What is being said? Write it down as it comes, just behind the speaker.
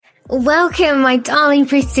Welcome, my darling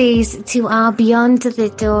pretties, to our Beyond the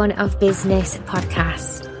Dawn of Business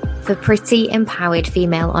podcast for pretty, empowered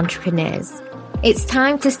female entrepreneurs. It's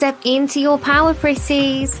time to step into your power,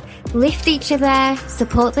 pretties. Lift each other,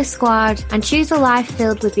 support the squad, and choose a life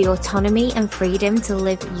filled with the autonomy and freedom to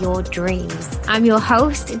live your dreams. I'm your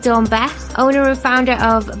host, Dawn Beth, owner and founder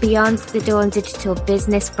of Beyond the Dawn digital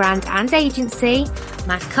business brand and agency.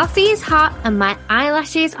 My coffee is hot and my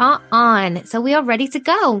eyelashes are on, so we are ready to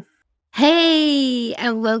go. Hey,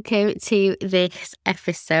 and welcome to this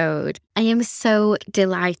episode. I am so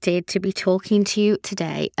delighted to be talking to you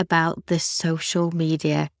today about the social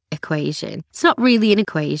media equation. It's not really an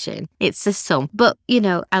equation, it's a sum. But,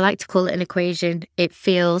 I like to call it an equation. It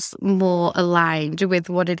feels more aligned with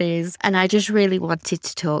what it is. And I just really wanted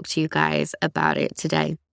to talk to you guys about it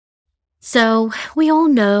today. So we all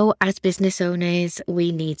know as business owners,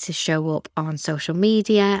 we need to show up on social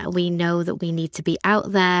media. We know that we need to be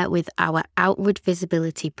out there with our outward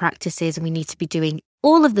visibility practices, and we need to be doing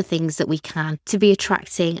all of the things that we can to be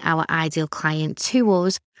attracting our ideal client to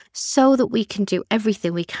us so that we can do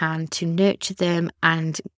everything we can to nurture them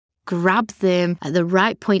and grab them at the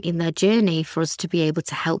right point in their journey for us to be able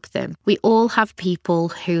to help them. We all have people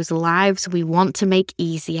whose lives we want to make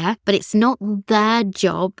easier, but it's not their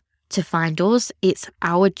job to find us, it's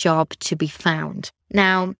our job to be found.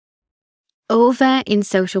 Now, over in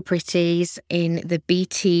Social Pretties, in the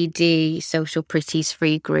BTD Social Pretties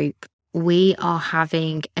free group, we are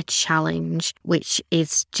having a challenge, which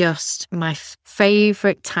is just my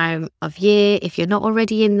favorite time of year. If you're not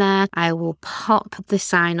already in there, I will pop the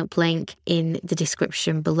sign up link in the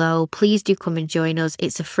description below. Please do come and join us.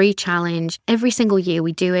 It's a free challenge. Every single year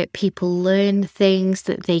we do it. People learn things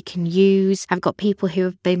that they can use. I've got people who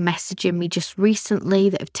have been messaging me just recently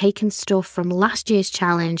that have taken stuff from last year's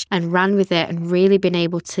challenge and ran with it and really been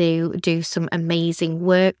able to do some amazing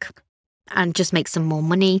work and just make some more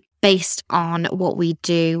money based on what we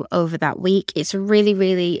do over that week. It's a really,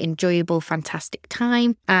 really enjoyable, fantastic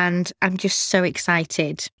time. And I'm just so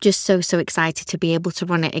excited, so excited to be able to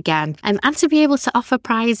run it again and to be able to offer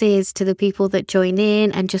prizes to the people that join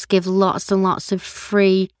in and just give lots and lots of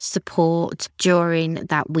free support during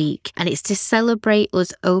that week. And it's to celebrate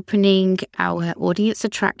us opening our audience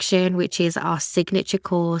attraction, which is our signature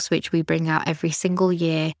course, which we bring out every single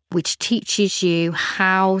year, which teaches you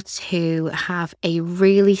how to have a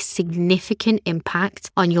really significant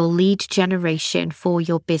impact on your lead generation for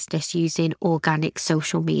your business using organic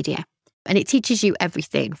social media. And it teaches you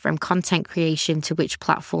everything from content creation to which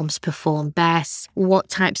platforms perform best, what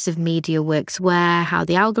types of media works where, how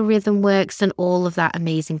the algorithm works, and all of that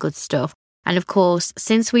amazing good stuff. And of course,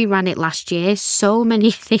 since we ran it last year, so many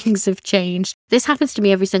things have changed. This happens to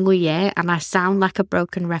me every single year, and I sound like a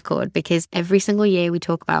broken record because every single year we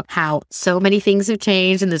talk about how so many things have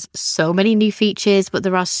changed and there's so many new features, but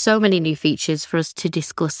there are so many new features for us to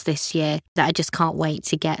discuss this year that I just can't wait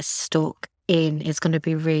to get stuck in. It's going to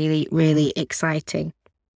be really, really exciting.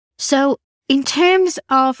 So in terms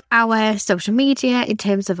of our social media, in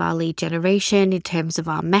terms of our lead generation, in terms of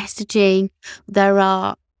our messaging, there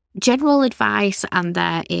are general advice and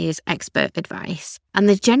there is expert advice. And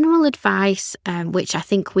the general advice, which I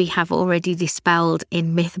think we have already dispelled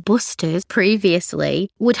in Mythbusters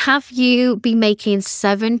previously, would have you be making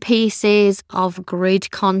 7 pieces of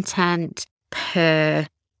grid content per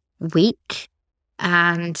week.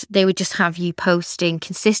 And they would just have you posting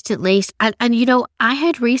consistently. And I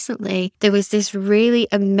heard recently there was this really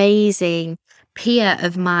amazing peer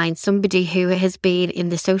of mine, somebody who has been in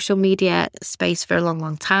the social media space for a long,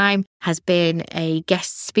 long time, has been a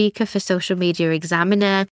guest speaker for Social Media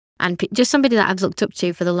Examiner, and just somebody that I've looked up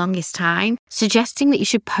to for the longest time, suggesting that you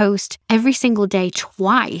should post every single day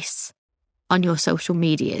twice on your social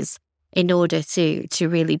medias in order to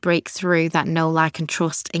really break through that know, like, and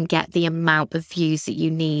trust and get the amount of views that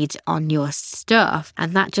you need on your stuff.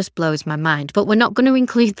 And that just blows my mind. But we're not going to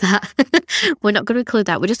include that. We're not going to include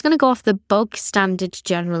that. We're just going to go off the bog standard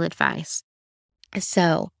general advice.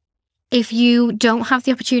 So if you don't have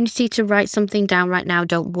the opportunity to write something down right now,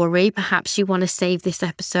 don't worry. Perhaps you want to save this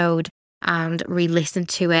episode and re-listen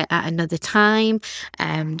to it at another time,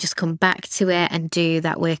 just come back to it and do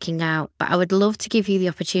that working out. But I would love to give you the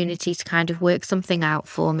opportunity to kind of work something out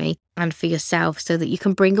for me and for yourself so that you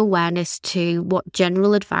can bring awareness to what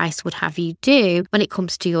general advice would have you do when it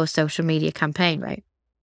comes to your social media campaign, right?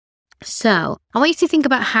 So I want you to think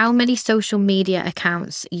about how many social media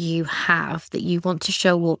accounts you have that you want to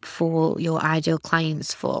show up for your ideal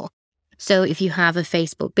clients for. So if you have a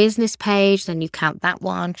Facebook business page, then you count that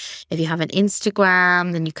one. If you have an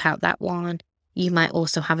Instagram, then you count that one. You might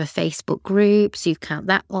also have a Facebook group, so you count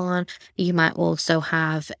that one. You might also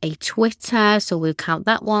have a Twitter, so we'll count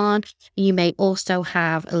that one. You may also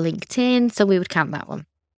have a LinkedIn, so we would count that one.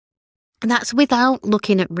 And that's without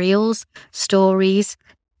looking at reels, stories,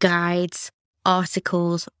 guides,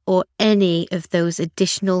 articles, or any of those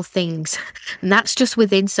additional things. And that's just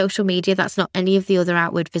within social media. That's not any of the other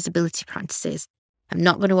outward visibility practices. I'm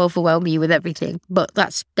not going to overwhelm you with everything, but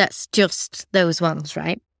that's just those ones,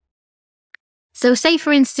 right? So say,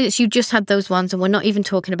 for instance, you just had those ones, and we're not even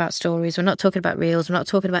talking about stories. We're not talking about reels. We're not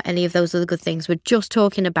talking about any of those other good things. We're just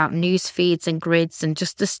talking about news feeds and grids and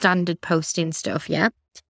just the standard posting stuff, yeah?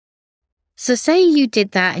 So say you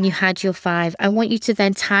did that and you had your 5. I want you to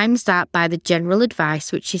then times that by the general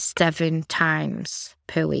advice, which is 7 times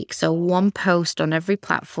per week. So 1 post on every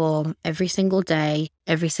platform, every single day,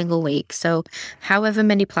 every single week. So however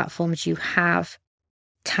many platforms you have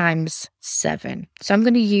times 7. So I'm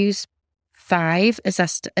going to use 5 as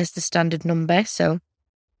the standard number. So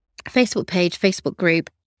Facebook page, Facebook group,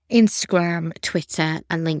 Instagram, Twitter,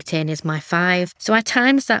 and LinkedIn is my 5. So I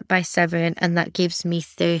times that by 7 and that gives me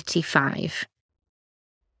 35.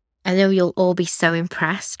 I know you'll all be so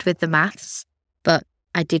impressed with the maths, but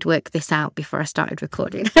I did work this out before I started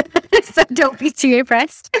recording. So don't be too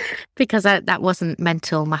impressed because that wasn't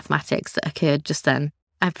mental mathematics that occurred just then.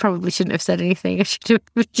 I probably shouldn't have said anything. I should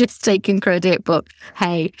have just taken credit. But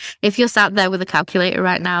hey, if you're sat there with a calculator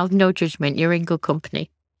right now, no judgment. You're in good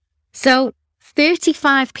company. So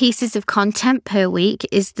 35 pieces of content per week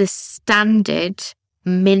is the standard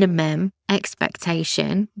minimum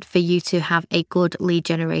expectation for you to have a good lead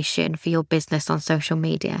generation for your business on social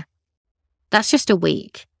media. That's just a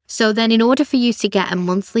week. So then in order for you to get a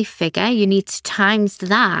monthly figure, you need to times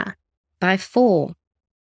that by 4,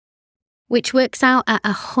 which works out at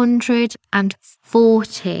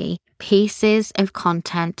 140 pieces of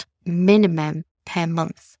content minimum per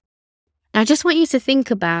month. Now, I just want you to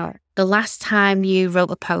think about the last time you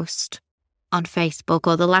wrote a post on Facebook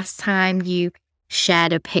or the last time you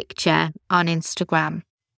shared a picture on Instagram.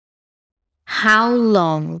 How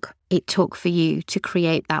long it took for you to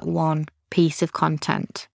create that one piece of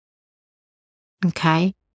content.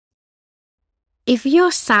 Okay? If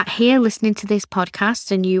you're sat here listening to this podcast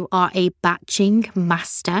and you are a batching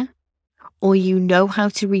master, or you know how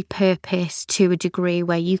to repurpose to a degree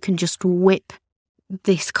where you can just whip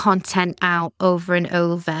this content out over and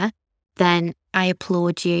over, then I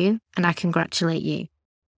applaud you and I congratulate you.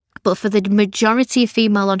 But for the majority of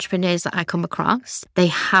female entrepreneurs that I come across, they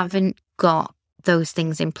haven't got those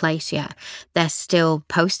things in place yet. They're still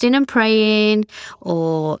posting and praying,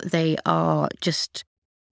 or they are just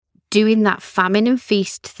doing that famine and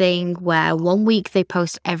feast thing where one week they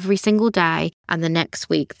post every single day and the next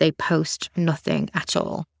week they post nothing at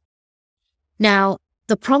all. Now,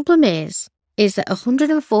 the problem is that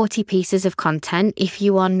 140 pieces of content, if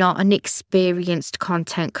you are not an experienced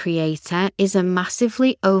content creator, is a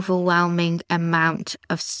massively overwhelming amount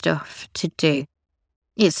of stuff to do.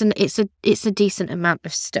 It's a decent amount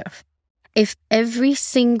of stuff. If every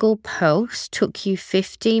single post took you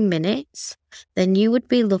 15 minutes, then you would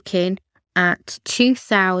be looking at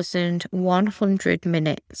 2,100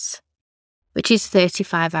 minutes, which is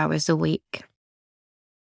 35 hours a week.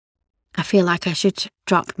 I feel like I should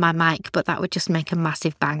drop my mic, but that would just make a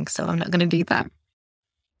massive bang, so I'm not going to do that.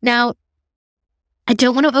 Now, I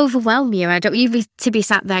don't want to overwhelm you. I don't want you to be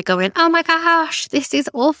sat there going, oh my gosh, this is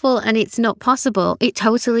awful and it's not possible. It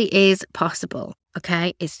totally is possible.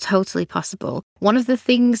 Okay, it's totally possible. One of the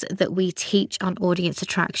things that we teach on audience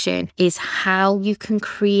attraction is how you can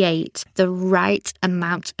create the right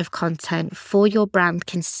amount of content for your brand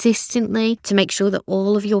consistently to make sure that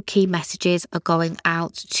all of your key messages are going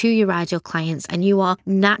out to your ideal clients and you are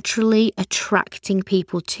naturally attracting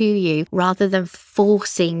people to you rather than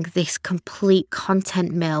forcing this complete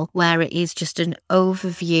content mill where it is just an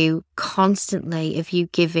overview constantly of you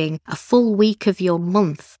giving a full week of your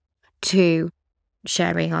month to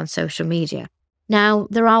sharing on social media. Now,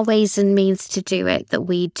 there are ways and means to do it that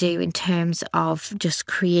we do in terms of just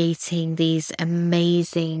creating these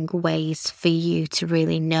amazing ways for you to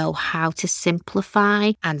really know how to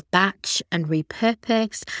simplify and batch and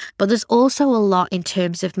repurpose. But there's also a lot in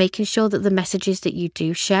terms of making sure that the messages that you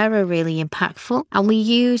do share are really impactful. And we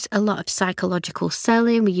use a lot of psychological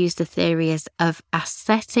selling. We use the theories of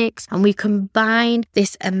aesthetics, and we combine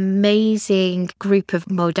this amazing group of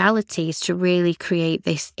modalities to really create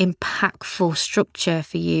this impactful structure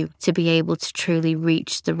for you to be able to truly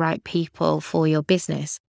reach the right people for your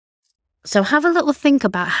business. So have a little think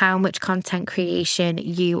about how much content creation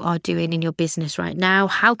you are doing in your business right now.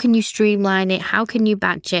 How can you streamline it? How can you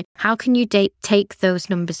batch it? How can you take those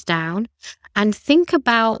numbers down? and think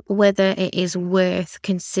about whether it is worth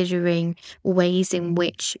considering ways in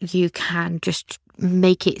which you can just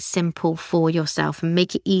make it simple for yourself and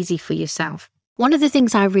make it easy for yourself. One of the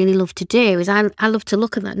things I really love to do is I love to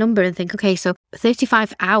look at that number and think, okay, so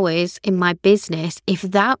 35 hours in my business, if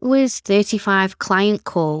that was 35 client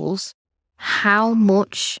calls, how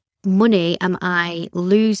much money am I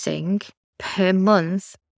losing per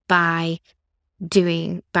month by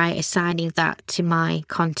assigning that to my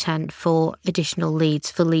content for additional leads,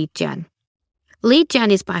 for lead gen? Lead gen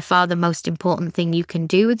is by far the most important thing you can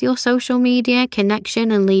do with your social media.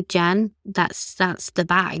 Connection and lead gen, that's the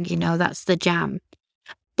bag, that's the jam.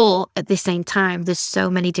 But at the same time, there's so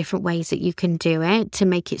many different ways that you can do it to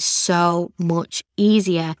make it so much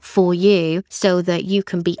easier for you so that you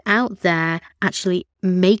can be out there actually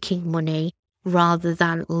making money rather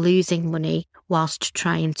than losing money whilst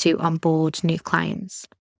trying to onboard new clients.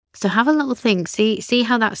 So have a little think, see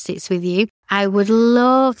how that sits with you. I would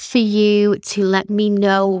love for you to let me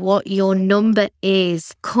know what your number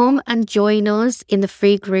is. Come and join us in the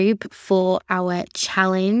free group for our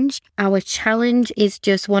challenge. Our challenge is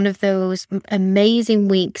just one of those amazing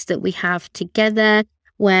weeks that we have together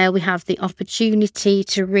where we have the opportunity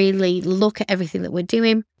to really look at everything that we're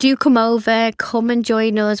doing. Do come over, come and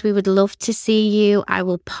join us. We would love to see you. I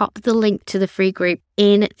will pop the link to the free group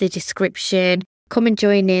in the description. Come and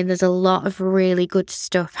join in. There's a lot of really good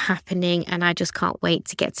stuff happening and I just can't wait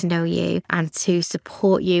to get to know you and to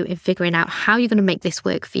support you in figuring out how you're going to make this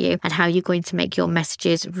work for you and how you're going to make your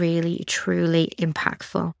messages really, truly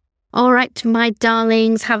impactful. All right, my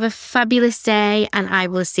darlings, have a fabulous day and I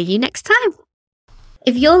will see you next time.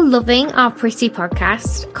 If you're loving our Pretty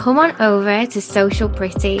podcast, come on over to Social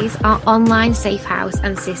Pretties, our online safe house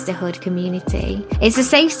and sisterhood community. It's a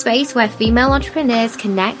safe space where female entrepreneurs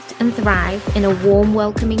connect and thrive in a warm,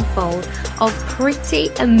 welcoming fold of pretty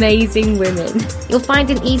amazing women. You'll find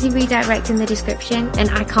an easy redirect in the description, and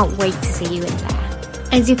I can't wait to see you in there.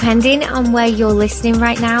 And depending on where you're listening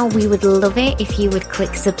right now, we would love it if you would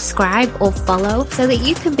click subscribe or follow so that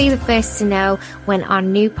you can be the first to know when our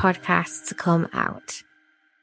new podcasts come out.